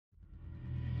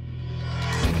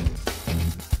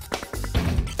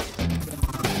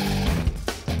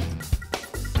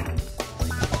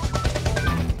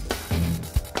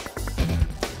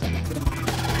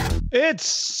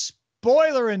It's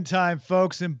Spoilerin time,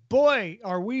 folks, and boy,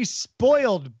 are we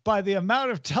spoiled by the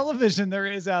amount of television there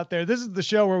is out there. This is the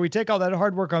show where we take all that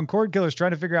hard work on Cordkillers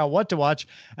trying to figure out what to watch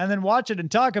and then watch it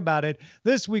and talk about it.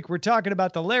 This week, we're talking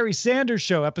about The Larry Sanders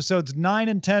Show, episodes 9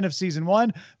 and 10 of season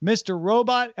 1, Mr.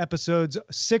 Robot, episodes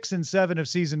 6 and 7 of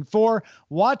season 4,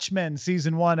 Watchmen,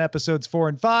 season 1, episodes 4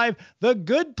 and 5, The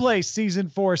Good Place, season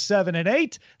 4, 7 and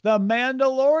 8, The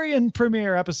Mandalorian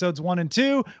premiere, episodes 1 and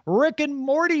 2, Rick and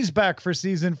Morty's back for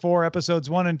season 4, episodes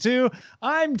 1 and 2.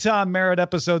 I'm Tom Merritt,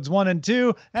 episodes 1 and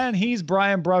 2, and he's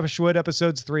Brian Brushwood,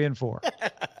 episodes 3 and 4.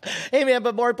 Hey, man,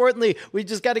 but more importantly, we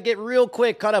just got to get real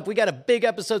quick caught up. We got a big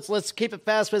episode, so let's keep it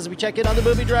fast as we check in on the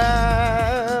movie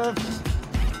draft.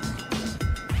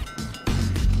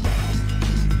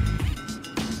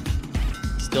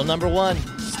 Still number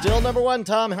one,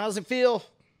 Tom. How's it feel?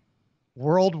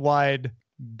 Worldwide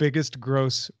biggest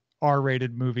gross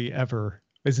R-rated movie ever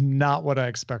is not what I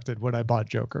expected when I bought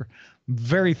Joker. I'm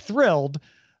very thrilled.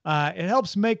 It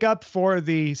helps make up for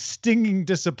the stinging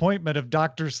disappointment of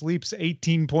Dr. Sleep's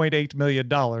 $18.8 million.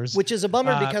 Which is a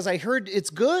bummer because I heard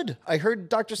it's good. I heard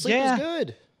Dr. Sleep is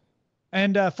good.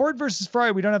 And Ford versus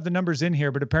Ferrari, we don't have the numbers in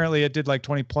here, but apparently it did like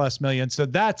 20 plus million. So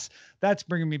that's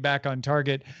bringing me back on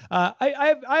target.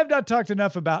 I have not talked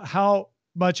enough about how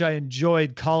much I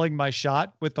enjoyed calling my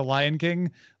shot with The Lion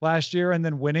King last year and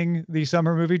then winning the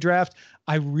summer movie draft.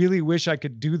 I really wish I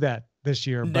could do that this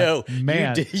year. No, but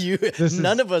man,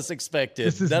 none of us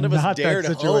expected. None of us dared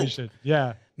hope.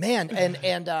 Yeah, man,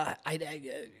 and I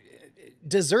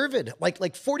deserve it.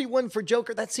 Like 41 for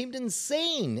Joker. That seemed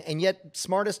insane, and yet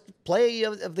smartest play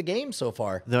of the game so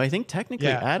far. Though I think technically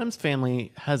Addams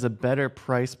Family has a better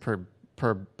price per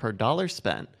dollar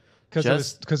spent.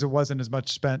 Because it wasn't as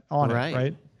much spent on it,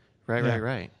 right?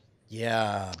 Right.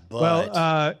 Yeah, but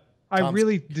well, I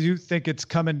really do think it's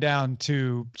coming down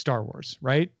to Star Wars,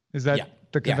 right? Is that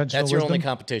the conventional that's your wisdom? only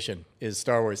competition is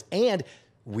Star Wars. And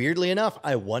weirdly enough,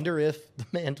 I wonder if The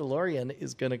Mandalorian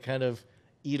is going to kind of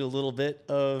eat a little bit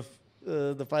of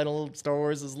the final Star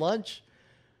Wars' lunch.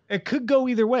 It could go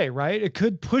either way, right? It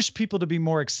could push people to be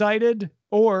more excited,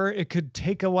 or it could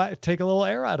take a little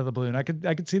air out of the balloon. I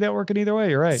could see that working either way.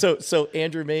 You're right. So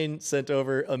Andrew Main sent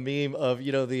over a meme of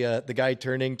the guy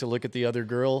turning to look at the other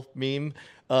girl meme.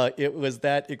 It was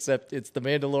that, except it's the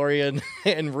Mandalorian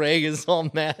and Rey is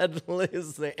all mad,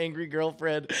 is the angry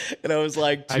girlfriend, and I was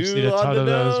like, I've seen a ton of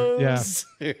those.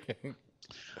 Yeah.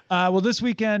 Well, this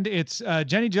weekend, it's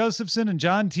Jenny Josephson and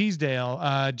John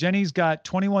Teasdale. Jenny's got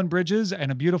 21 Bridges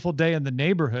and A Beautiful Day in the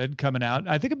Neighborhood coming out.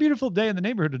 I think A Beautiful Day in the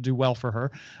Neighborhood would do well for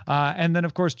her. And then,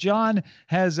 of course, John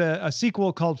has a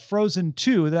sequel called Frozen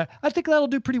 2 that I think that'll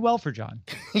do pretty well for John.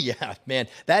 Yeah, man.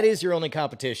 That is your only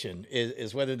competition,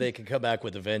 is whether they can come back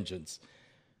with a vengeance.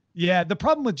 Yeah, the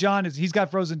problem with John is he's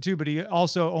got Frozen 2, but he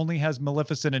also only has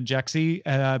Maleficent and Jexy.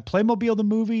 Playmobil the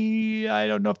movie, I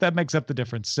don't know if that makes up the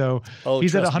difference. So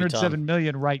he's at 107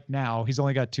 million right now. He's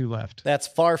only got 2 left. That's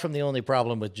far from the only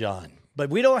problem with John. But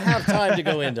we don't have time to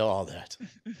go into all that.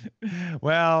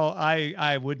 Well,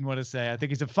 I wouldn't want to say. I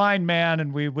think he's a fine man,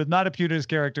 and we would not impugn his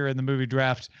character in the movie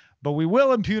draft, but we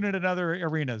will impugn it in other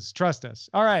arenas. Trust us.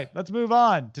 All right, let's move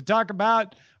on to talk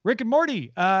about Rick and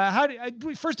Morty.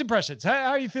 First impressions.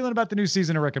 How are you feeling about the new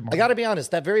season of Rick and Morty? I got to be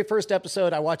honest. That very first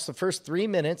episode, I watched the first 3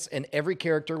 minutes, and every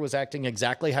character was acting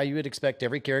exactly how you would expect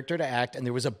every character to act. And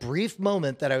there was a brief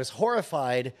moment that I was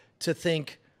horrified to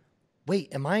think,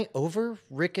 wait, am I over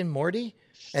Rick and Morty?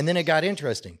 And then it got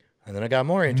interesting. And then it got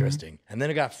more interesting. And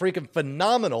then it got freaking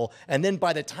phenomenal. And then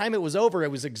by the time it was over, I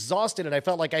was exhausted and I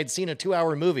felt like I'd seen a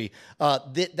 2-hour movie.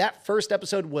 That first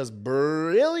episode was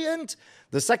brilliant.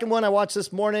 The second one I watched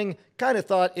this morning, kind of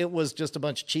thought it was just a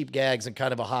bunch of cheap gags and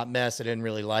kind of a hot mess. I didn't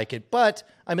really like it, but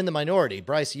I'm in the minority.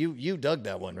 Bryce, you dug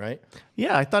that one, right?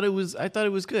 Yeah, I thought it was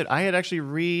good. I had actually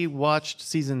rewatched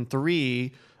season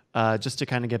 3 just to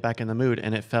kind of get back in the mood,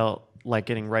 and it felt like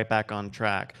getting right back on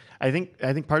track. I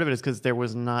think part of it is because there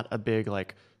was not a big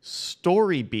like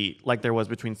story beat like there was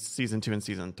between season 2 and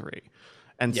season 3.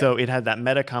 And so it had that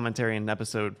meta commentary in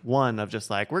episode 1 of just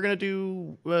like, we're going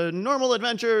to do normal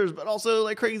adventures, but also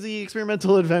like crazy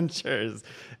experimental adventures.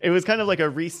 It was kind of like a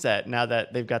reset now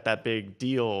that they've got that big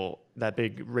deal, that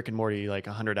big Rick and Morty, like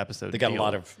 100 episode They got deal. a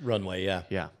lot of runway, yeah.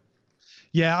 Yeah.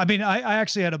 Yeah, I mean, I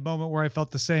actually had a moment where I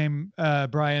felt the same,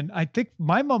 Brian. I think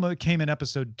my moment came in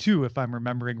episode 2, if I'm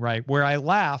remembering right, where I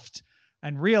laughed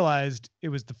and realized it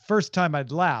was the first time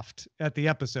I'd laughed at the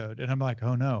episode. And I'm like,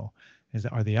 oh no.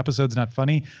 Are the episodes not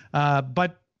funny?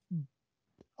 But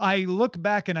I look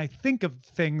back and I think of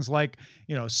things like,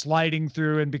 sliding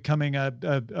through and becoming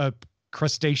a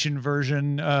crustacean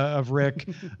version of Rick.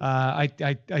 I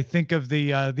think of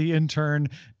the intern.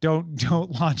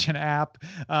 Don't launch an app.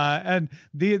 And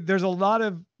there's a lot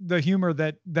of the humor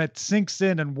that sinks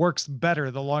in and works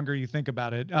better the longer you think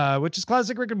about it, which is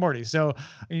classic Rick and Morty. So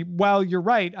while you're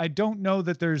right, I don't know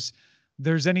that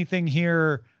there's anything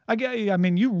here. I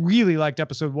mean, you really liked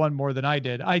episode 1 more than I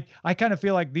did. I kind of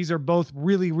feel like these are both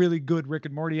really, really good Rick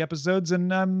and Morty episodes,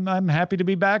 and I'm happy to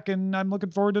be back, and I'm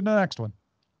looking forward to the next one.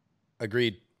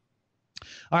 Agreed.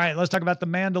 All right, let's talk about The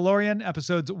Mandalorian,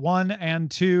 episodes 1 and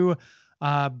 2.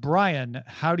 Brian,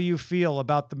 how do you feel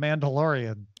about The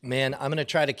Mandalorian? Man, I'm going to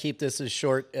try to keep this as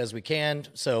short as we can,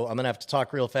 so I'm going to have to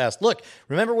talk real fast. Look,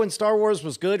 remember when Star Wars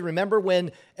was good? Remember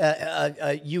when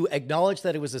you acknowledged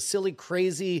that it was a silly,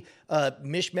 crazy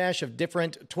mishmash of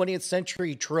different 20th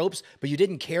century tropes, but you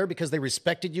didn't care because they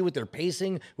respected you with their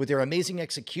pacing, with their amazing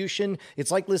execution? It's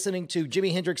like listening to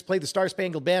Jimi Hendrix play the Star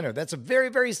Spangled Banner. That's a very,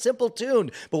 very simple tune,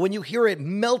 but when you hear it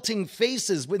melting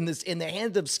faces in the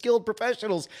hands of skilled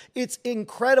professionals, it's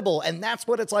incredible, and that's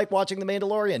what it's like watching The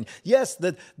Mandalorian. Yes,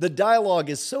 the dialogue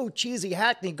is so cheesy,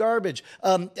 hackney garbage.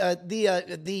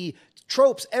 The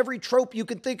tropes, every trope you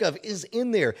can think of is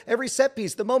in there. Every set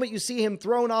piece, the moment you see him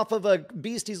thrown off of a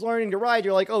beast he's learning to ride,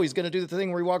 you're like, oh, he's going to do the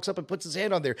thing where he walks up and puts his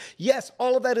hand on there. Yes,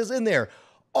 all of that is in there.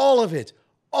 All of it.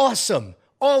 Awesome.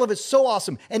 All of it's so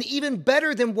awesome. And even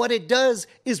better than what it does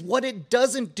is what it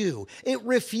doesn't do. It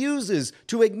refuses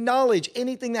to acknowledge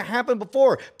anything that happened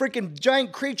before. Freaking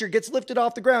giant creature gets lifted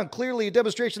off the ground. Clearly a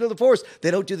demonstration of the Force.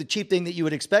 They don't do the cheap thing that you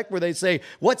would expect where they say,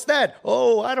 what's that?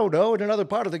 Oh, I don't know. In another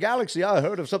part of the galaxy, I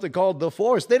heard of something called the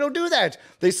Force. They don't do that.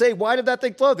 They say, why did that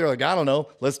thing float? They're like, I don't know.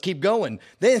 Let's keep going.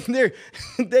 And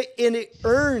it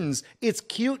earns its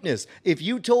cuteness. If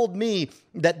you told me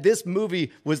that this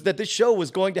show was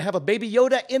going to have a Baby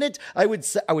Yoda in it, I would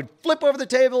flip over the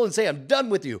table and say, I'm done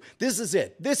with you. This is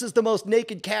it. This is the most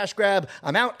naked cash grab.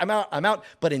 I'm out.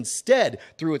 But instead,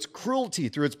 through its cruelty,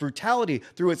 through its brutality,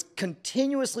 through its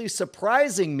continuously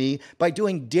surprising me by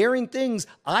doing daring things,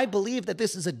 I believe that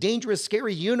this is a dangerous,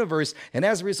 scary universe. And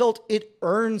as a result, it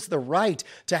earns the right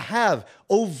to have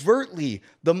overtly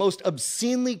the most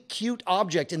obscenely cute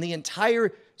object in the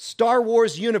entire Star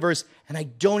Wars universe, and I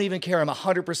don't even care. I'm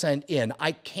 100% in.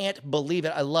 I can't believe it.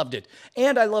 I loved it.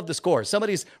 And I love the score.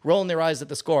 Somebody's rolling their eyes at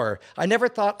the score. I never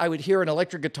thought I would hear an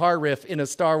electric guitar riff in a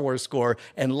Star Wars score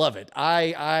and love it.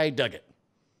 I dug it.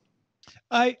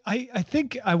 I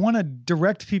think I want to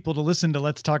direct people to listen to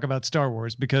Let's Talk About Star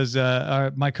Wars because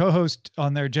my co-host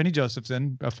on there, Jenny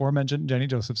Josephson, aforementioned Jenny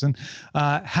Josephson,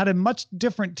 had a much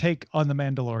different take on The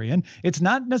Mandalorian. It's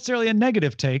not necessarily a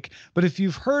negative take, but if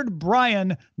you've heard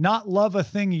Brian not love a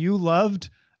thing you loved,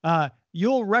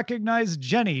 you'll recognize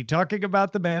Jenny talking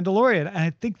about The Mandalorian. And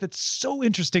I think that's so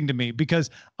interesting to me because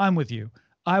I'm with you.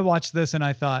 I watched this and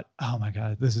I thought, oh my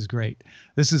God, this is great.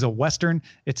 This is a Western.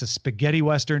 It's a spaghetti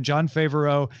Western. Jon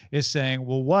Favreau is saying,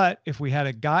 well, what if we had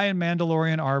a guy in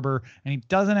Mandalorian armor and he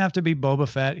doesn't have to be Boba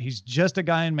Fett. He's just a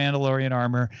guy in Mandalorian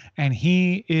armor and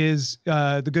he is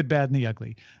the good, bad, and the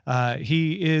ugly.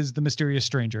 He is the mysterious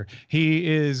stranger. He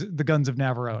is the Guns of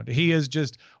Navarone. He is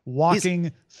just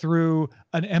walking through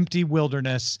an empty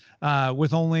wilderness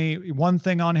with only one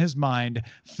thing on his mind,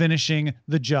 finishing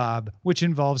the job, which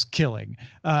involves killing.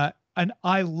 And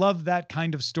I love that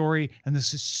kind of story, and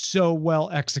this is so well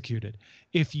executed.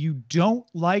 If you don't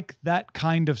like that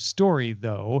kind of story,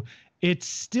 though, it's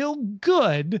still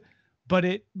good, but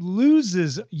it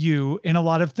loses you in a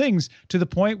lot of things to the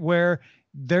point where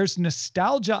there's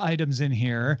nostalgia items in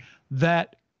here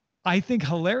that I think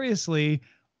hilariously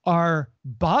are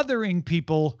bothering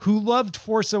people who loved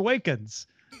Force Awakens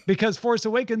because Force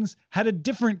Awakens had a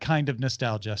different kind of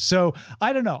nostalgia. So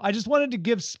I don't know. I just wanted to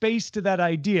give space to that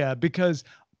idea because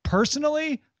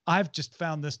personally, I've just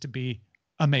found this to be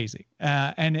amazing.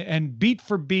 And beat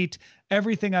for beat,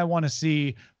 everything I want to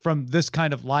see from this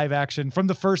kind of live action, from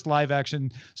the first live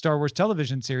action Star Wars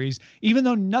television series, even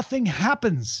though nothing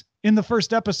happens in the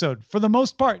first episode. For the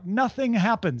most part, nothing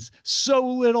happens. So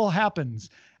little happens.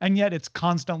 And yet it's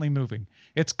constantly moving.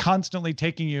 It's constantly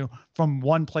taking you from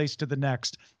one place to the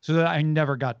next so that I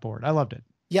never got bored. I loved it.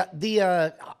 Yeah,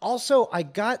 also I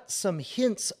got some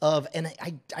hints of, and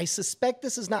I suspect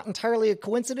this is not entirely a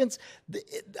coincidence.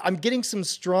 I'm getting some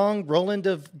strong Roland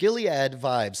of Gilead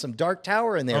vibes, some Dark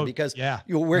Tower in there because his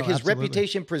absolutely.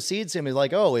 Reputation precedes him. He's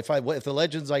like, oh, if the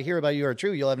legends I hear about you are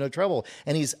true, you'll have no trouble.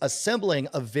 And he's assembling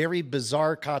a very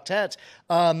bizarre quartet.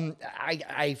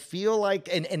 I feel like,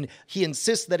 and he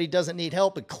insists that he doesn't need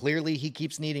help, but clearly he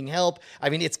keeps needing help. I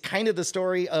mean, it's kind of the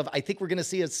story of, I think we're going to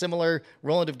see a similar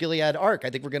Roland of Gilead arc. I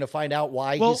think we're going to find out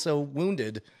why he's so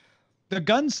wounded. The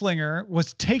gunslinger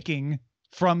was taking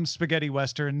from spaghetti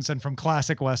westerns and from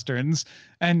classic westerns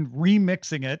and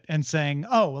remixing it and saying,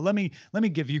 oh, well, let me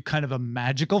give you kind of a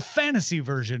magical fantasy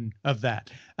version of that.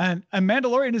 And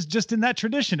Mandalorian is just in that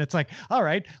tradition. It's like, all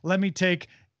right, let me take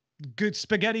good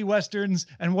spaghetti westerns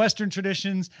and western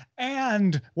traditions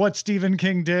and what Stephen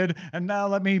King did, and now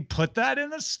let me put that in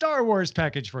the Star Wars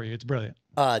package for you. It's brilliant.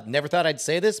 Never thought I'd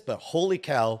say this, but holy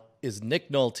cow, is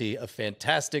Nick Nolte a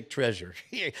fantastic treasure?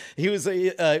 He was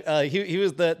the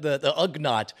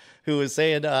Ugnaught who was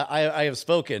saying, I have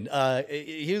spoken.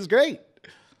 He was great.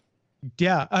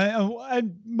 Yeah,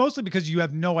 and mostly because you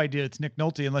have no idea it's Nick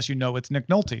Nolte unless you know it's Nick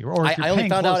Nolte, or if you're I only paying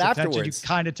found close out attention, afterwards. you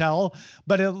kind of tell.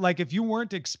 But like if you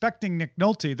weren't expecting Nick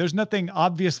Nolte, there's nothing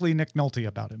obviously Nick Nolte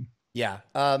about him. Yeah,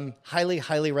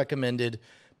 highly recommended.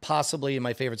 Possibly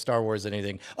my favorite Star Wars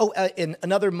anything. Oh, and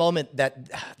another moment that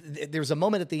there's a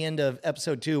moment at the end of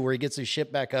episode 2 where he gets his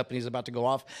ship back up and he's about to go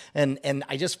off. And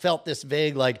I just felt this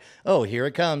vague, like, oh, here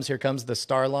it comes. Here comes the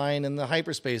star line and the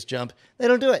hyperspace jump. They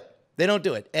don't do it. They don't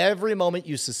do it. Every moment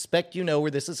you suspect you know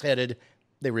where this is headed,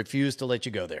 they refuse to let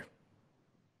you go there.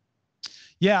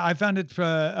 Yeah, I found it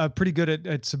pretty good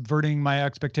at subverting my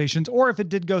expectations. Or if it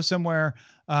did go somewhere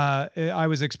I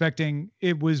was expecting,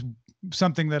 it was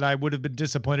something that I would have been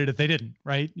disappointed if they didn't,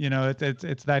 right? You know,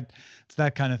 it's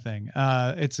that kind of thing.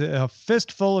 It's a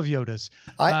fistful of Yodas.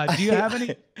 Do you have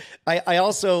any? I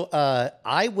also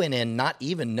I went in not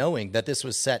even knowing that this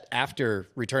was set after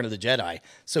Return of the Jedi.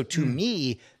 So to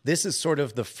me, this is sort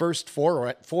of the first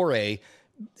foray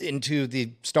into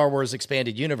the Star Wars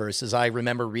expanded universe as I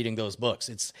remember reading those books.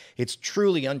 It's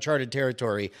truly uncharted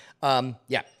territory.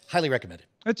 Yeah, highly recommended.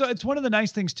 It's one of the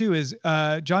nice things too is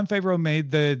Jon Favreau made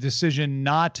the decision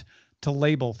not to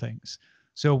label things.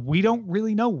 So we don't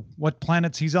really know what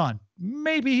planets he's on.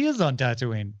 Maybe he is on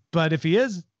Tatooine, but if he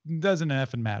is, doesn't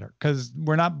effing matter because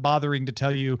we're not bothering to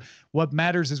tell you. What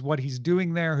matters is what he's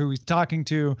doing there, who he's talking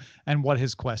to, and what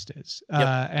his quest is.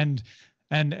 Yep.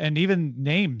 And even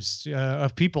names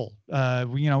of people.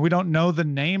 We don't know the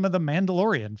name of the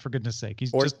Mandalorian, for goodness sake.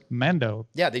 He's just Mando.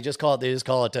 Yeah, they just call it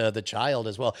the child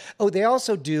as well. Oh, they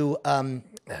also do.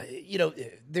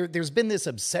 There's been this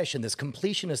obsession, this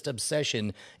completionist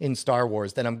obsession in Star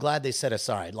Wars that I'm glad they set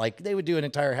aside. Like they would do an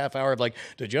entire half hour of like,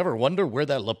 did you ever wonder where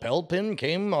that lapel pin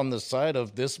came on the side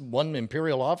of this one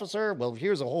Imperial officer? Well,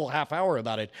 here's a whole half hour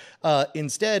about it.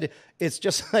 Instead, it's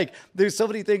just like there's so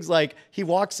many things like he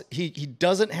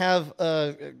doesn't have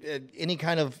any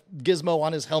kind of gizmo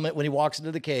on his helmet when he walks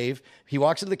into the cave. He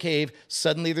walks into the cave.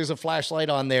 Suddenly there's a flashlight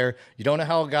on there. You don't know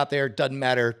how it got there. Doesn't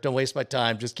matter. Don't waste my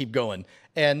time. Just keep going.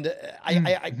 And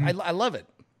I love it.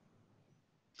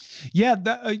 Yeah.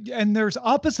 And there's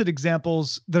opposite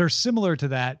examples that are similar to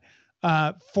that.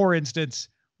 For instance,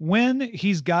 when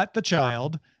he's got the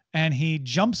child and he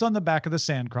jumps on the back of the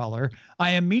sandcrawler,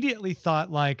 I immediately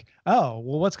thought like, oh,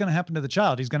 well, what's going to happen to the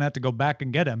child? He's going to have to go back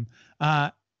and get him.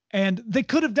 And they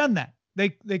could have done that.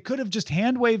 They could have just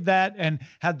hand waved that and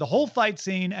had the whole fight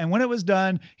scene. And when it was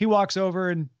done, he walks over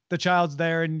and the child's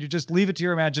there and you just leave it to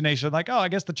your imagination. Like, oh, I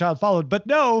guess the child followed. But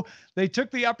no, they took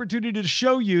the opportunity to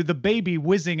show you the baby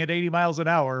whizzing at 80 miles an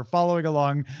hour, following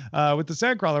along with the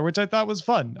sandcrawler, which I thought was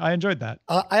fun. I enjoyed that.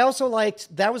 I also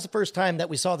liked, that was the first time that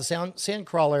we saw the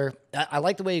sandcrawler. I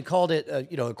like the way you called it,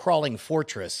 a crawling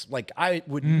fortress. Like I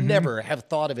would never have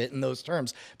thought of it in those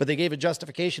terms, but they gave a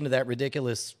justification to that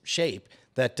ridiculous shape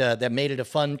that made it a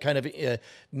fun kind of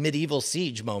medieval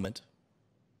siege moment.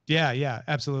 Yeah,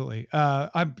 absolutely.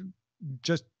 I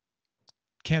just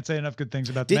can't say enough good things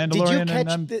about the Mandalorian. Did you catch? And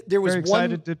I'm very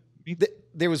excited to meet.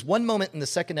 There was one moment in the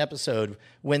second episode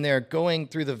when they're going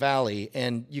through the valley,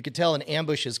 and you could tell an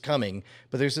ambush is coming.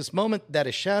 But there's this moment that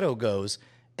a shadow goes,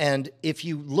 and if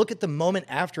you look at the moment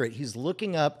after it, he's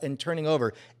looking up and turning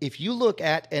over. If you look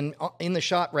at and in the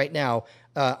shot right now,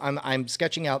 I'm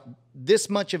sketching out this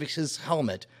much of his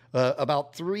helmet.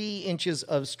 About 3 inches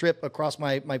of strip across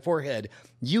my forehead,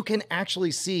 you can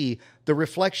actually see the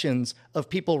reflections of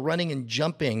people running and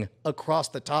jumping across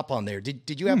the top on there.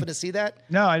 Did you happen to see that?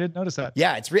 No, I didn't notice that.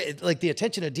 Yeah, it's like the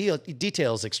attention to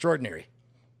detail is extraordinary.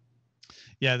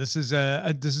 Yeah, this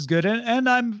is good, and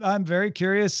I'm very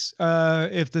curious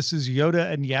if this is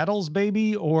Yoda and Yaddle's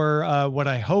baby or what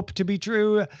I hope to be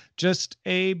true, just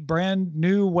a brand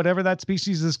new whatever that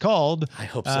species is called. I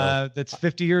hope so. That's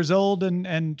 50 years old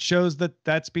and shows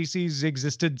that species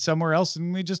existed somewhere else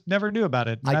and we just never knew about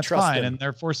it. And that's fine, them. And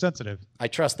they're force sensitive. I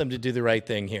trust them to do the right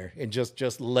thing here and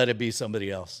just let it be somebody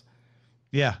else.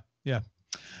 Yeah.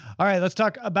 All right, let's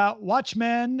talk about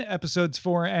Watchmen, episodes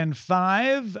 4 and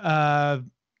 5.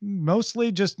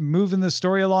 mostly just moving the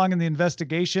story along in the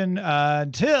investigation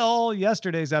until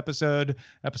yesterday's episode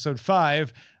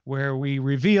 5, where we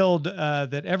revealed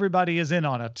that everybody is in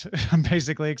on it,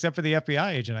 basically, except for the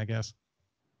FBI agent, I guess.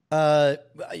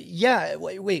 Yeah.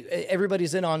 Wait,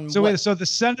 everybody's in on. So the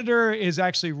senator is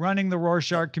actually running the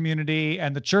Rorschach community,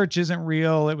 and the church isn't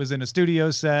real. It was in a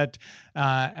studio set,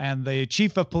 and the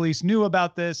chief of police knew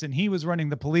about this, and he was running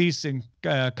the police in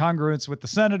congruence with the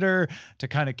senator to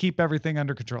kind of keep everything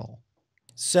under control.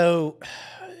 So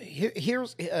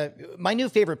here's my new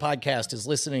favorite podcast is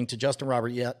listening to Justin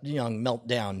Robert Young melt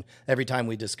down every time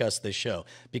we discuss this show,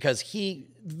 because he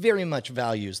very much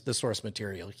values the source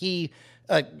material. He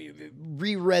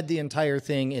reread the entire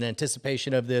thing in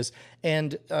anticipation of this,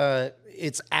 and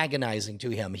it's agonizing to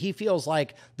him. He feels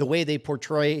like the way they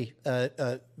portray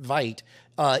Veidt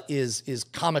is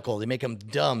comical. They make him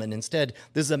dumb, and instead,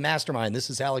 this is a mastermind. This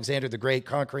is Alexander the Great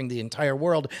conquering the entire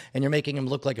world, and you're making him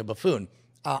look like a buffoon.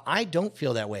 I don't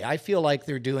feel that way. I feel like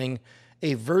they're doing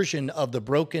a version of the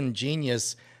broken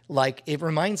genius. Like, it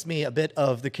reminds me a bit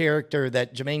of the character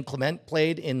that Jermaine Clement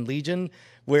played in Legion,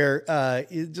 where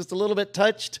he's just a little bit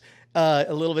touched, a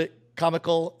little bit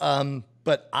comical.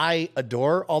 But I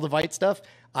adore all the Veidt stuff.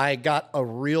 I got a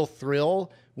real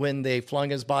thrill when they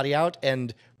flung his body out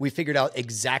and we figured out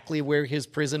exactly where his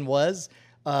prison was.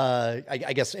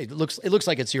 I guess it looks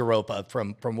like it's Europa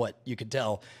from what you could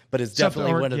tell, but it's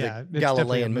definitely one of the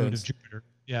Galilean moons of Jupiter.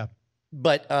 Yeah.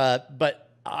 But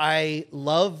I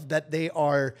love that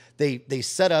they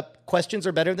set up questions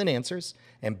are better than answers.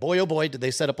 And boy, oh boy, did they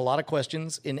set up a lot of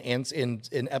questions in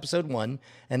episode 1.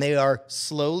 And they are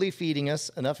slowly feeding us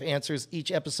enough answers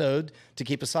each episode to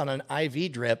keep us on an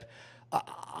IV drip.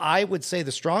 I would say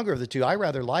the stronger of the two. I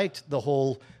rather liked the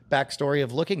whole backstory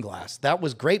of Looking Glass. That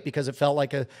was great because it felt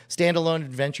like a standalone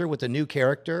adventure with a new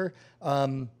character.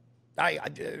 I'm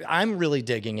really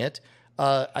digging it.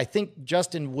 I think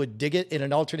Justin would dig it in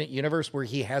an alternate universe where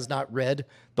he has not read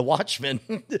The Watchmen,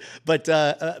 but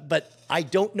I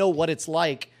don't know what it's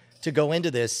like to go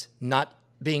into this not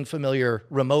being familiar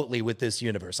remotely with this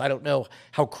universe. I don't know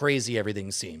how crazy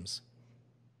everything seems.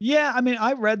 Yeah, I mean,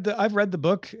 I've read the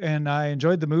book and I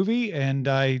enjoyed the movie, and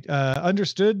I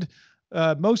understood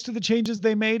most of the changes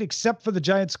they made, except for the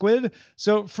giant squid.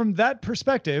 So from that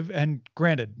perspective, and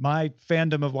granted, my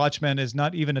fandom of Watchmen is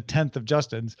not even a tenth of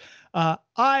Justin's,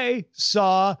 I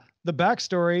saw the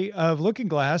backstory of Looking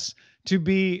Glass to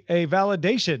be a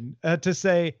validation to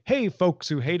say, hey, folks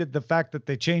who hated the fact that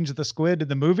they changed the squid in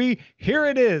the movie, here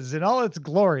it is in all its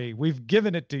glory. We've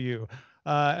given it to you.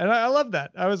 And I love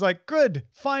that. I was like, good,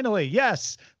 finally,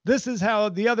 yes, this is how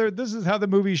the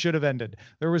movie should have ended.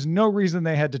 There was no reason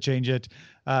they had to change it,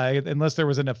 unless there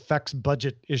was an effects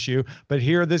budget issue. But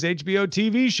here, this HBO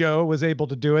TV show was able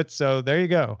to do it. So there you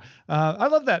go. I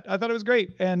love that. I thought it was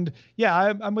great. And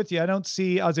yeah, I'm with you. I don't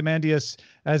see Ozymandias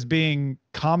as being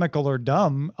comical or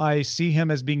dumb. I see him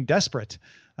as being desperate.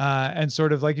 And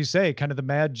sort of, like you say, kind of the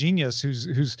mad genius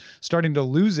who's starting to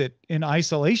lose it in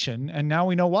isolation. And now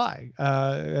we know why,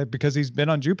 because he's been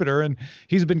on Jupiter and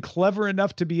he's been clever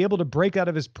enough to be able to break out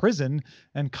of his prison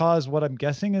and cause what I'm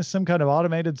guessing is some kind of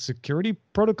automated security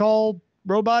protocol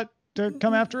robot to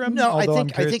come after him. No, I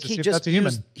think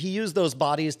he used those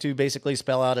bodies to basically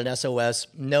spell out an SOS,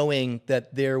 knowing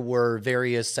that there were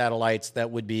various satellites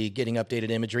that would be getting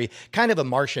updated imagery. Kind of a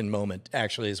Martian moment,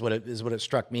 actually, is what it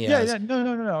struck me as. Yeah,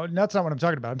 no. That's not what I'm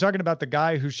talking about. I'm talking about the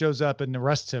guy who shows up and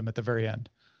arrests him at the very end.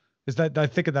 I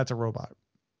think that's a robot.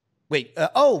 Wait,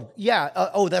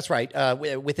 that's right.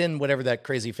 Within whatever that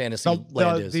crazy fantasy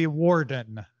land is. The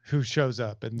warden who shows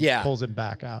up and pulls him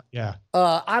back out. Yeah.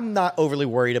 I'm not overly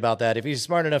worried about that. If he's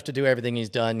smart enough to do everything he's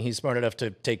done, he's smart enough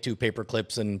to take 2 paper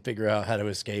clips and figure out how to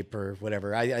escape or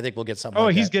whatever. I think we'll get something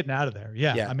like he's that. Getting out of there.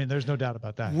 Yeah. I mean, there's no doubt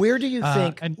about that. Where do you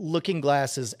think Looking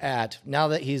Glass is at now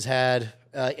that he's had,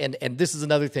 and this is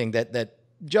another thing that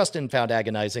Justin found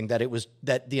agonizing,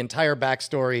 that the entire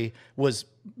backstory was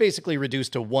basically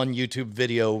reduced to one YouTube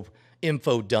video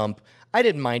info dump. I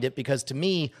didn't mind it because to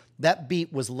me, that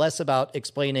beat was less about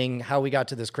explaining how we got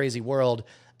to this crazy world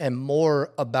and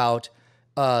more about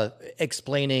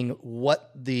explaining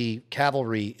what the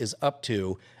cavalry is up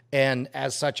to. And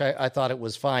as such, I thought it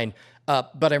was fine.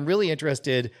 But I'm really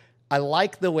interested. I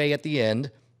like the way at the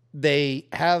end they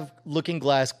have Looking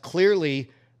Glass clearly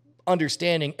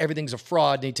understanding everything's a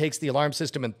fraud, and he takes the alarm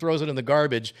system and throws it in the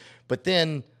garbage, but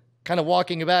then kind of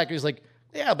walking it back, he's like,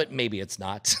 yeah, but maybe it's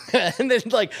not. And then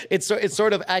like it's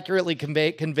sort of accurately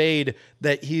conveyed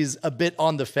that he's a bit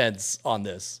on the fence on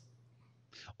this.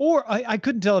 Or I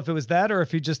couldn't tell if it was that or if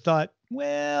he just thought,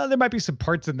 well, there might be some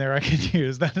parts in there I could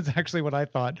use. That is actually what I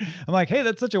thought. I'm like, hey,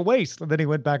 that's such a waste. And then he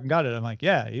went back and got it. I'm like,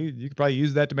 yeah, you could probably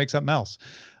use that to make something else.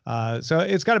 So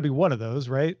it's got to be one of those,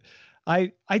 right?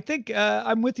 I think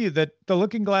I'm with you that the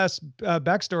Looking Glass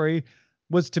backstory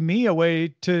was to me a way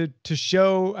to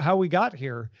show how we got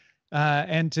here,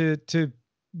 and to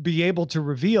be able to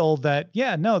reveal that,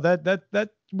 yeah, no, that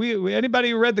we anybody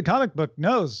who read the comic book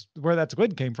knows where that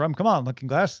squid came from. Come on, Looking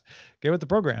Glass, get with the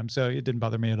program. So it didn't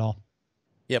bother me at all.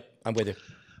 Yep, I'm with you.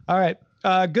 All right.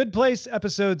 Good Place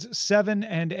episodes 7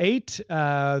 and 8.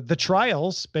 The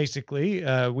trials, basically.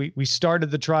 We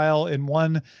started the trial in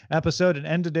one episode and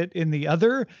ended it in the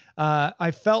other.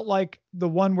 I felt like the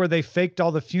one where they faked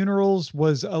all the funerals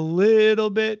was a little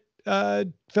bit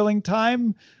filling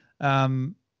time.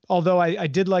 Although I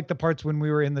did like the parts when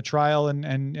we were in the trial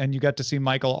and you got to see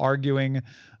Michael arguing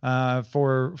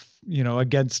for,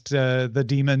 against the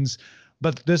demons.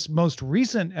 But this most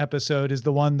recent episode is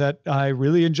the one that I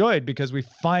really enjoyed because we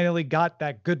finally got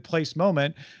that Good Place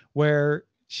moment where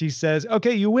she says,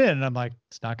 okay, you win. And I'm like,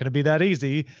 it's not going to be that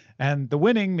easy. And the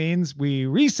winning means we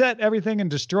reset everything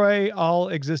and destroy all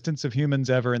existence of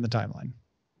humans ever in the timeline.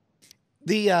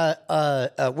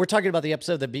 We're talking about the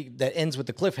episode that ends with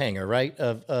the cliffhanger, right?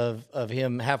 Of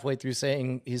him halfway through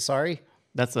saying he's sorry.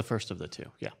 That's the first of the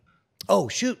two. Yeah. Oh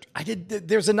shoot!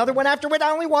 There's another one after it.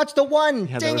 I only watched the one.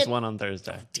 Yeah, Dang there was it. one on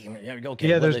Thursday. Damn it. Okay.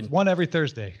 Yeah, there's one every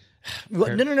Thursday.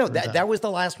 Well, no. That was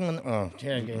the last one. Oh,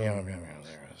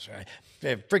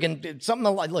 friggin'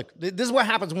 something like. Look, this is what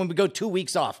happens when we go 2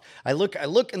 weeks off. I look,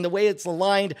 and the way it's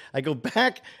aligned, I go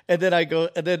back, and then I go,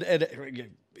 and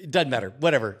it doesn't matter.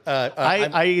 Whatever.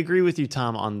 I agree with you,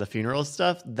 Tom, on the funeral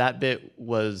stuff. That bit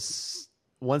was,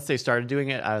 once they started doing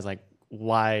it, I was like,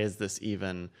 why is this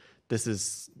even? This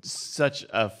is such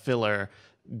a filler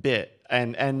bit,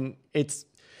 and it's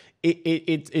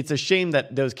a shame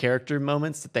that those character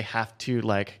moments that they have to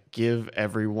like give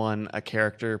everyone a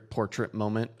character portrait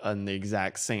moment in the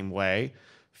exact same way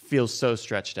feels so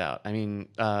stretched out. I mean,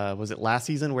 was it last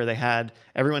season where they had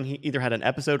everyone either had an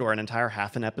episode or an entire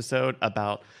half an episode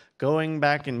about going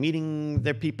back and meeting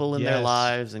their people in their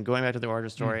lives and going back to the origin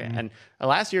story? Mm-hmm. And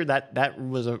last year that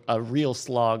was a real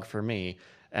slog for me.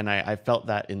 And I felt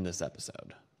that in this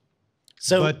episode.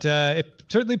 But it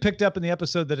certainly picked up in the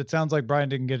episode that it sounds like Brian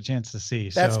didn't get a chance to see.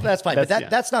 That's fine. But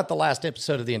that's not the last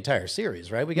episode of the entire series,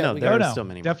 right? There are still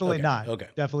many. Definitely not. Okay.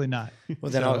 Definitely not.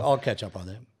 Well, then I'll catch up on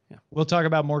that. Yeah. We'll talk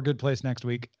about more Good Place next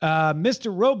week.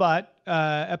 Mr. Robot,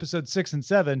 episode 6 and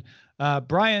 7.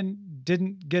 Brian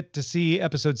didn't get to see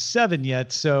episode 7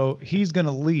 yet, so he's going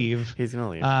to leave.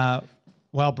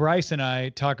 While Bryce and I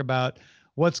talk about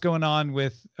what's going on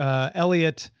with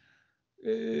Elliot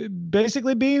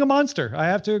basically being a monster. I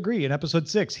have to agree. In episode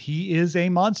 6, he is a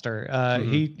monster.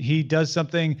 He does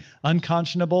something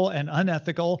unconscionable and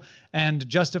unethical and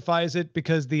justifies it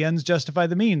because the ends justify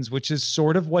the means, which is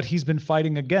sort of what he's been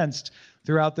fighting against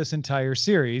throughout this entire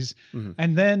series. Mm-hmm.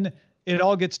 And then it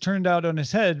all gets turned out on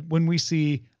his head when we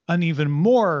see an even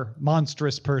more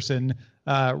monstrous person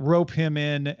rope him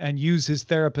in and use his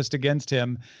therapist against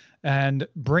him, and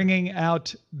bringing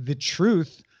out the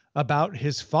truth about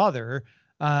his father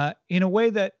in a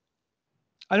way that,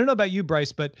 I don't know about you,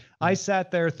 Bryce, but I sat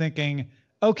there thinking,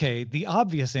 okay, the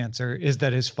obvious answer is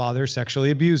that his father sexually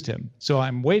abused him. So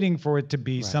I'm waiting for it to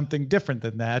be something different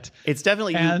than that. It's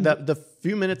definitely the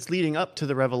few minutes leading up to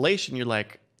the revelation, you're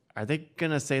like, are they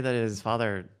going to say that his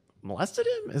father molested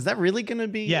him? Is that really going to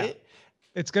be it?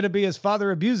 It's going to be his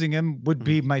father abusing him would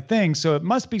be my thing. So it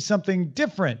must be something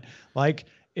different. Like,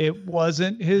 it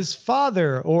wasn't his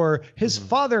father, or his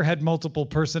father had multiple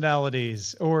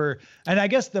personalities, and I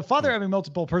guess the father having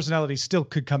multiple personalities still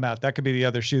could come out. That could be the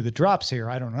other shoe that drops here.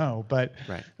 I don't know, but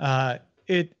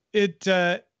it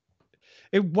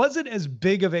wasn't as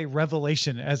big of a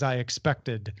revelation as I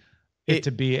expected it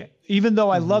to be, even though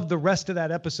I love the rest of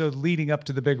that episode leading up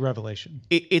to the big revelation.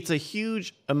 It's a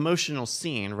huge emotional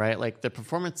scene, right? Like, the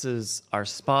performances are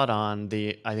spot on.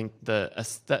 I think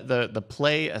the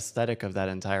play aesthetic of that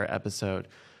entire episode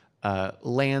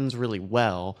lands really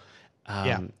well.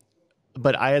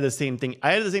 But I had the same thing.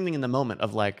 In the moment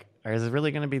of like, is it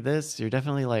really going to be this? You're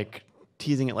definitely like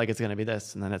teasing it like it's going to be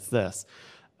this, and then it's this.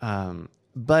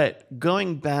 But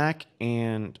going back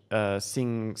and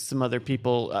seeing some other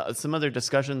people, some other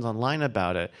discussions online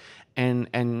about it,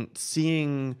 and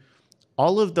seeing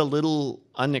all of the little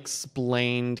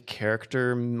unexplained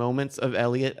character moments of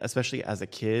Elliot, especially as a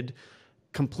kid,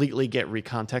 completely get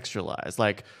recontextualized.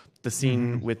 Like the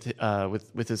scene with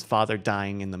his father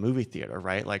dying in the movie theater,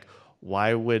 right? Like,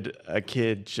 why would a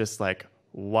kid just like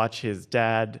watch his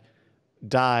dad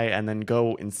die and then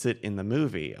go and sit in the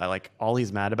movie. All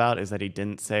he's mad about is that he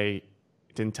didn't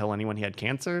tell anyone he had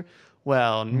cancer.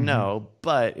 Well, no,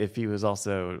 but if he was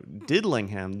also diddling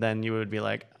him, then you would be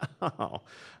like, oh,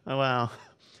 well.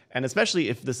 And especially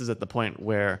if this is at the point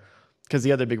where, because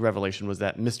the other big revelation was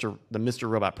that the Mr.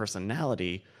 Robot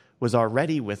personality was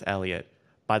already with Elliot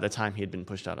by the time he had been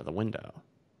pushed out of the window.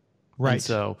 Right. And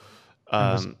so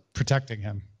was protecting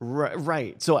him.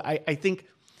 Right. So I think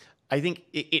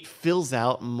it fills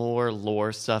out more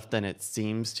lore stuff than it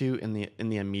seems to in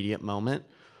the immediate moment.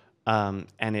 And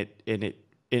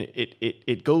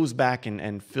it goes back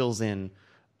and fills in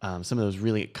some of those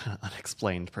really kind of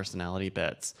unexplained personality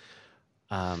bits.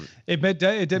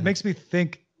 It makes me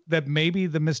think that maybe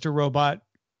the Mr. Robot,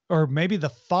 or maybe the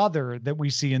father that we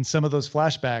see in some of those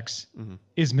flashbacks,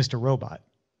 is Mr. Robot.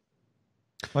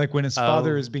 Like when his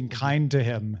father is being kind to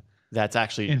him. That's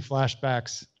actually in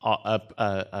flashbacks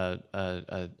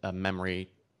a memory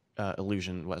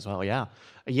illusion as well.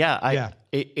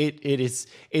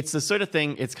 It's the sort of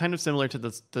thing. It's kind of similar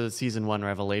to the season 1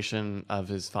 revelation of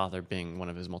his father being one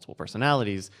of his multiple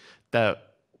personalities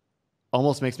that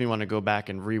almost makes me want to go back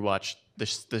and rewatch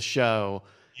the show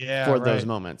for those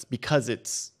moments, because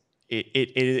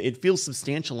it feels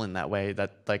substantial in that way,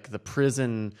 that like the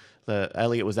prison, the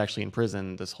Elliot was actually in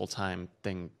prison this whole time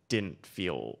thing didn't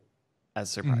feel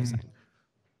as surprising.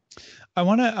 I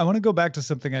want to go back to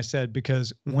something I said,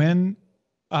 because when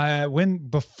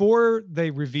before they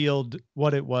revealed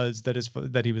what it was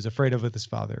that he was afraid of with his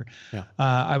father,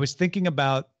 I was thinking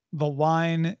about the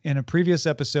line in a previous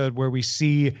episode where we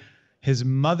see his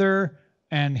mother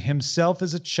and himself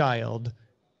as a child,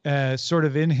 sort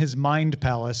of in his mind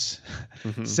palace,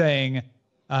 saying,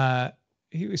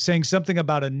 he was saying something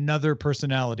about another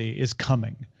personality is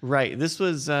coming. Right. This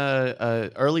was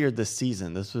earlier this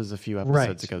season. This was a few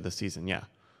episodes ago this season. Yeah.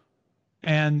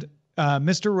 And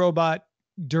Mr. Robot,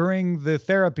 during the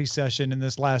therapy session in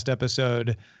this last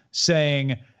episode,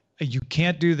 saying, you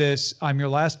can't do this. I'm your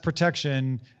last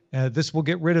protection. This will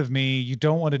get rid of me. You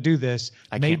don't want to do this.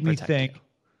 Made me think,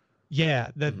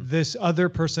 that this other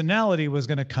personality was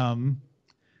going to come.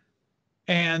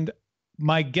 And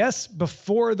my guess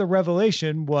before the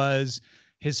revelation was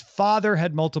his father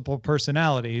had multiple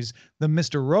personalities. The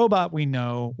Mr. Robot we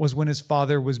know was when his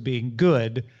father was being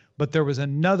good, but there was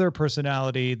another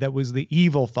personality that was the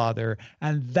evil father,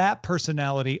 and that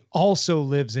personality also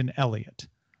lives in Elliot.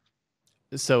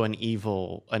 So an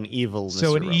evil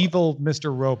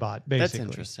Mr. Robot, basically. That's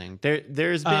interesting.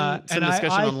 There's been some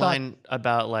discussion online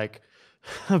about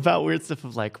weird stuff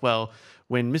of like, well,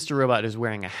 when Mr. Robot is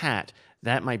wearing a hat,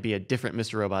 that might be a different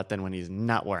Mr. Robot than when he's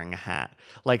not wearing a hat.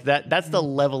 Like that's the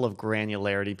level of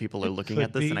granularity people are looking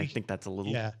at this, and I think that's a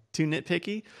little too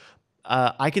nitpicky.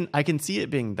 I can see it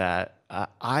being that.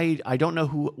 I don't know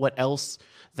what else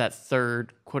that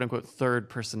third, quote unquote, third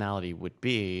personality would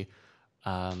be.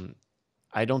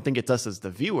 I don't think it's us as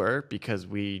the viewer, because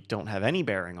we don't have any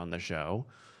bearing on the show.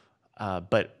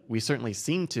 But we certainly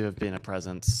seem to have been a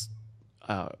presence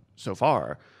so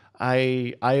far.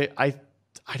 I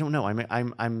don't know.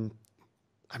 I'm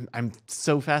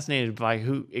so fascinated by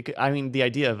the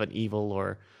idea of an evil,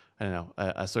 or I don't know,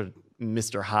 a sort of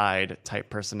Mr. Hyde type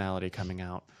personality coming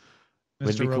out.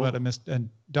 Mr. Robot cool. and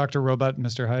Dr. Robot and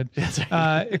Mr. Hyde.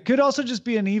 Right. It could also just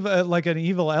be an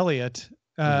evil Elliot,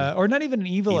 or not even an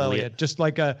evil Elliot, just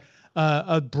like a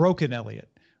broken Elliot,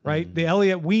 right? The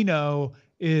Elliot we know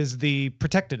is the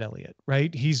protected Elliot,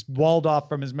 right? He's walled off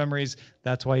from his memories.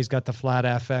 That's why he's got the flat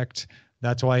affect.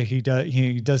 That's why he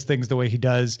does things the way he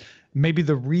does. Maybe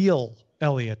the real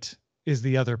Elliot is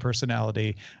the other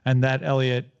personality, and that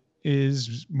Elliot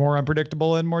is more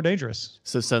unpredictable and more dangerous.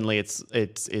 So suddenly it's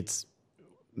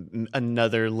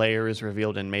another layer is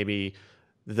revealed, and maybe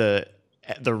the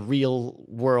real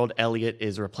world Elliot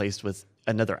is replaced with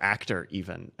another actor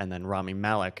even, and then Rami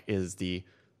Malek is the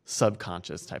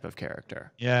subconscious type of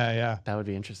character. Yeah. That would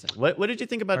be interesting. What did you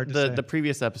think about the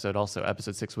previous episode, also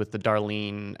episode 6, with the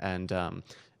Darlene and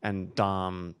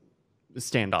Dom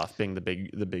standoff being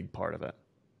the big part of it?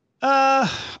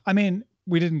 I mean,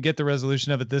 we didn't get the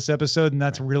resolution of it this episode, and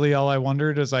that's really all I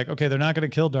wondered. Is like, okay, they're not going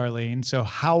to kill Darlene, so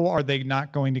how are they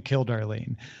not going to kill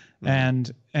Darlene?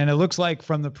 And it looks like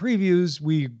from the previews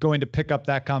we're going to pick up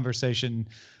that conversation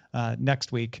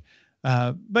next week.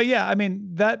 But yeah, I mean,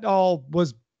 that all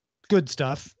was good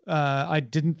stuff. I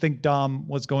didn't think Dom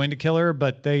was going to kill her,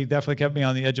 but they definitely kept me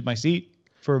on the edge of my seat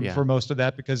for most of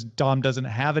that, because Dom doesn't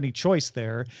have any choice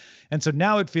there. And so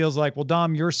now it feels like, well,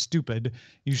 Dom, you're stupid.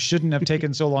 You shouldn't have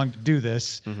taken so long to do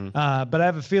this. But I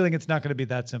have a feeling it's not going to be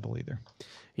that simple either.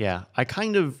 Yeah. I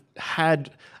kind of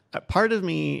had part of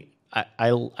me, I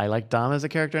like Dom as a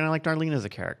character and I like Darlene as a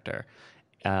character.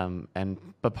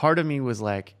 But part of me was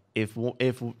like, if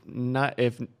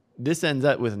this ends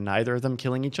up with neither of them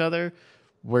killing each other,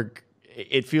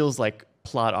 it feels like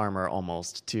plot armor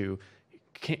almost to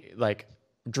like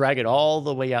drag it all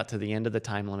the way out to the end of the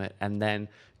time limit and then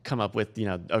come up with,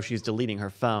 she's deleting her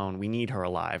phone. We need her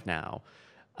alive now.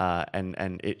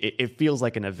 And it feels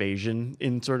like an evasion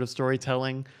in sort of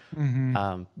storytelling.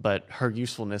 Mm-hmm. But her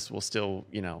usefulness will still,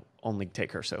 only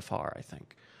take her so far, I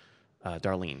think.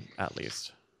 Darlene, at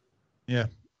least. Yeah.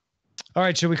 All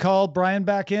right. Should we call Brian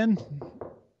back in?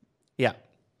 Yeah.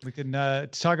 We can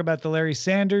talk about the Larry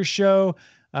Sanders Show,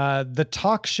 the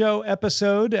talk show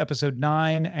episode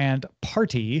 9, and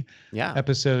Party,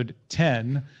 episode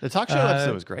 10. The talk show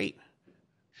episode was great.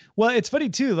 Well, it's funny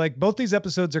too, like both these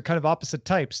episodes are kind of opposite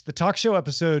types. The talk show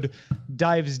episode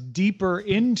dives deeper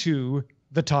into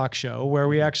the talk show, where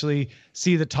we actually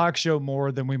see the talk show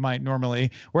more than we might normally.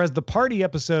 Whereas the Party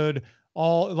episode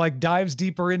all like dives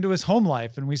deeper into his home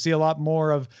life, and we see a lot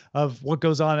more of what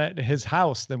goes on at his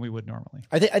house than we would normally.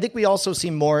 I think we also see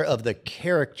more of the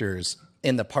characters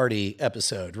in the Party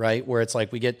episode, right? Where it's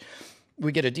like we get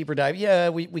a deeper dive. Yeah,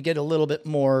 we get a little bit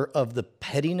more of the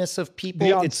pettiness of people.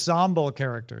 The ensemble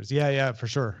characters. Yeah, for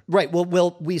sure. Right.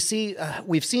 Well, we've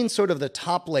seen sort of the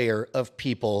top layer of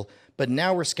people, but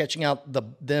now we're sketching out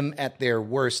them at their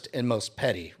worst and most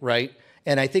petty, right?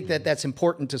 And I think that's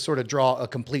important to sort of draw a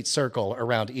complete circle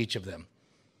around each of them.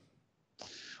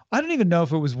 I don't even know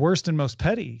if it was worst and most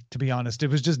petty, to be honest. It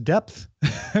was just depth.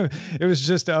 It was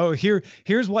just,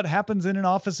 here's what happens in an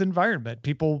office environment.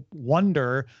 People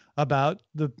wonder about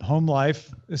the home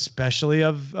life, especially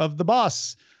of the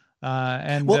boss.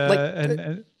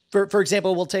 For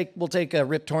example, we'll take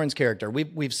Rip Torn's character.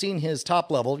 We've seen his top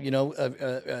level,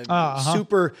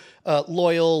 super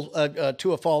loyal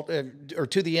to a fault or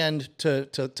to the end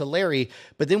to Larry.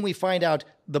 But then we find out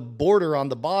the border on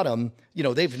the bottom.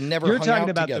 They've never. You're hung talking out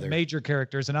about together. The major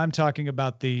characters, and I'm talking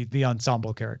about the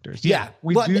ensemble characters. Yeah,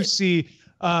 we do see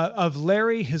of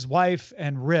Larry, his wife,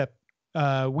 and Rip.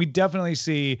 We definitely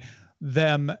see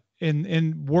them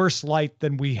in worse light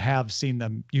than we have seen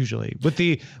them usually. With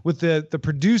the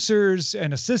producers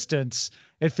and assistants,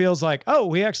 it feels like,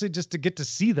 we actually just to get to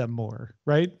see them more,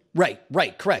 right?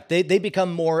 Right, correct. They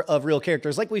become more of real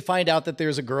characters. Like we find out that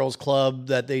there's a girls' club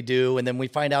that they do, and then we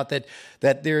find out that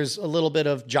there's a little bit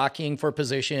of jockeying for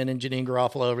position, and Janine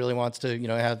Garofalo really wants to,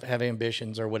 have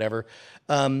ambitions or whatever.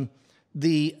 And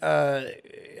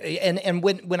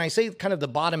when I say kind of the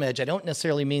bottom edge, I don't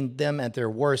necessarily mean them at their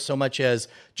worst so much as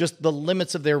just the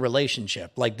limits of their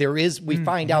relationship. Like we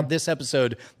find out this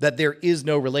episode that there is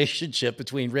no relationship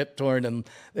between Rip Torn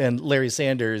and Larry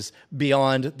Sanders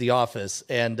beyond the office.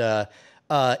 And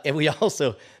we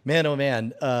also, man,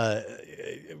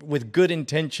 with good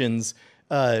intentions,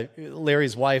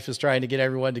 Larry's wife is trying to get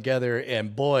everyone together,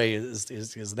 and boy,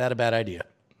 is that a bad idea.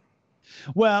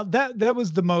 Well, that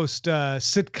was the most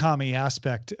sitcom-y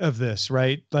aspect of this,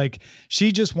 right? Like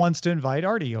she just wants to invite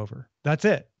Artie over. That's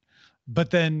it. But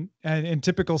then in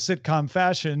typical sitcom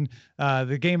fashion,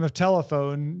 the game of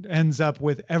telephone ends up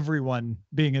with everyone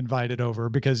being invited over,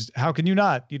 because how can you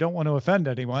not? You don't want to offend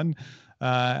anyone.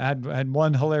 And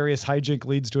one hilarious hijink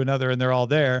leads to another, and they're all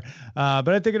there. But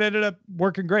I think it ended up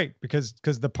working great because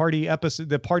the party episode,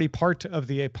 the party part of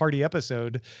the party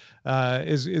episode,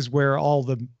 is where all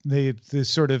the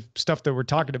sort of stuff that we're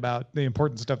talking about, the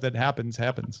important stuff that happens.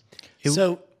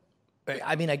 So,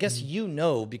 I mean, I guess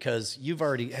because you've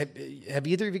already have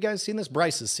either of you guys seen this?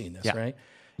 Bryce has seen this, right?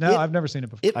 No, I've never seen it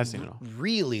before. I've seen it all.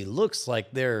 Really looks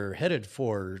like they're headed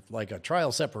for like a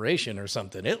trial separation or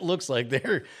something. It looks like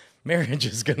their marriage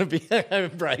is going to be.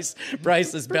 Bryce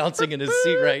is bouncing in his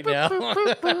seat right now.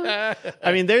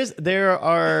 I mean, there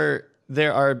are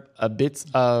a bits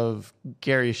of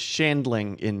Gary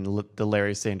Shandling in the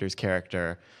Larry Sanders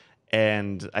character,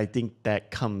 and I think that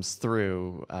comes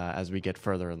through as we get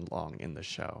further along in the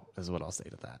show, is what I'll say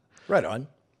to that. Right on.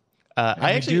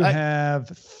 I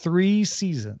have 4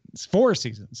 seasons. 5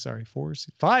 seasons.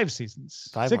 5 6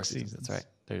 more seasons. That's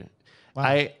right. Wow.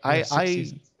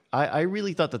 I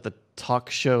really thought that the talk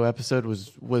show episode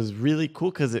was really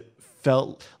cool because it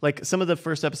felt like some of the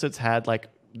first episodes had like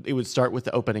it would start with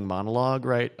the opening monologue,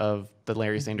 right, of the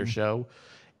Larry Sanders show,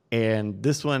 and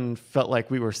this one felt like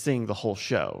we were seeing the whole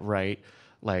show, right?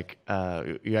 Like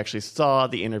you actually saw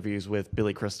the interviews with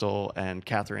Billy Crystal and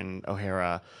Catherine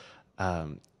O'Hara,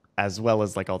 as well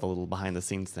as like all the little behind the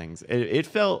scenes things. It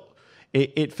felt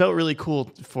it felt really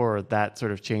cool for that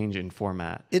sort of change in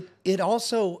format. It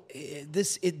also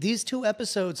these two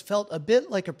episodes felt a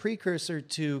bit like a precursor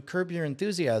to Curb Your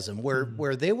Enthusiasm,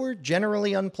 where they were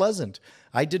generally unpleasant.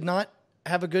 I did not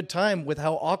have a good time with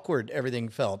how awkward everything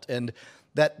felt, and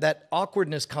that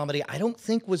awkwardness comedy I don't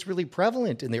think was really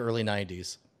prevalent in the early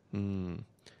 90s.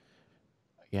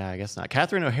 Yeah, I guess not.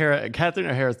 Catherine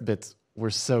O'Hara's bits were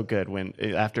so good when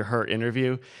after her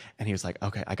interview, and he was like,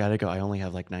 "Okay, I gotta go. I only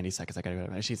have like 90 seconds. I gotta go."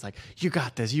 And she's like, "You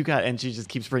got this. You got." And she just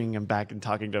keeps bringing him back and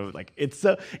talking to him. Like it's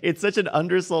such an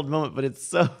undersold moment, but it's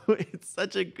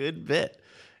such a good bit.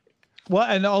 Well,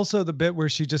 and also the bit where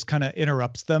she just kind of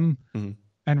interrupts them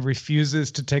and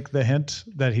refuses to take the hint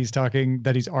that he's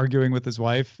arguing with his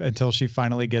wife until she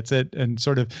finally gets it and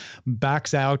sort of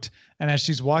backs out. And as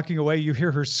she's walking away, you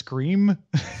hear her scream.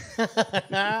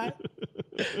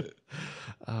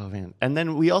 Oh man. And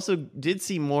then we also did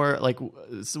see more like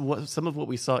some of what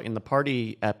we saw in the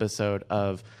party episode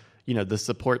of, the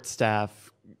support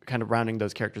staff kind of rounding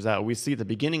those characters out. We see the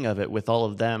beginning of it with all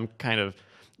of them kind of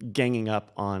ganging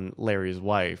up on Larry's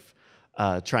wife,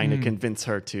 trying to convince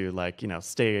her to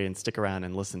stay and stick around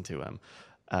and listen to him.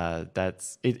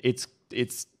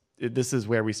 This is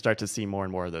where we start to see more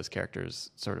and more of those characters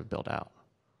sort of build out.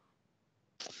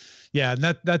 Yeah,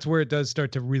 and that's where it does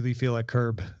start to really feel like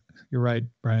Curb. You're right,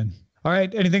 Brian. All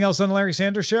right, anything else on the Larry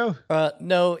Sanders Show?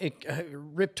 No,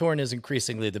 Rip Torn is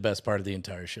increasingly the best part of the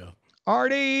entire show.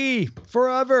 Artie,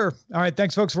 forever. All right,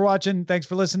 thanks, folks, for watching. Thanks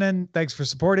for listening. Thanks for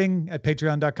supporting at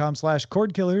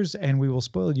patreon.com/Cordkillers, and we will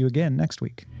spoil you again next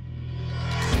week.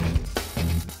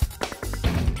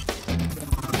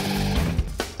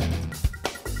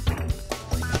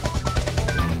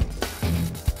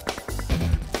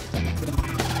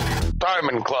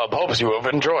 Diamond Club hopes you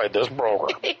have enjoyed this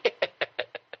program.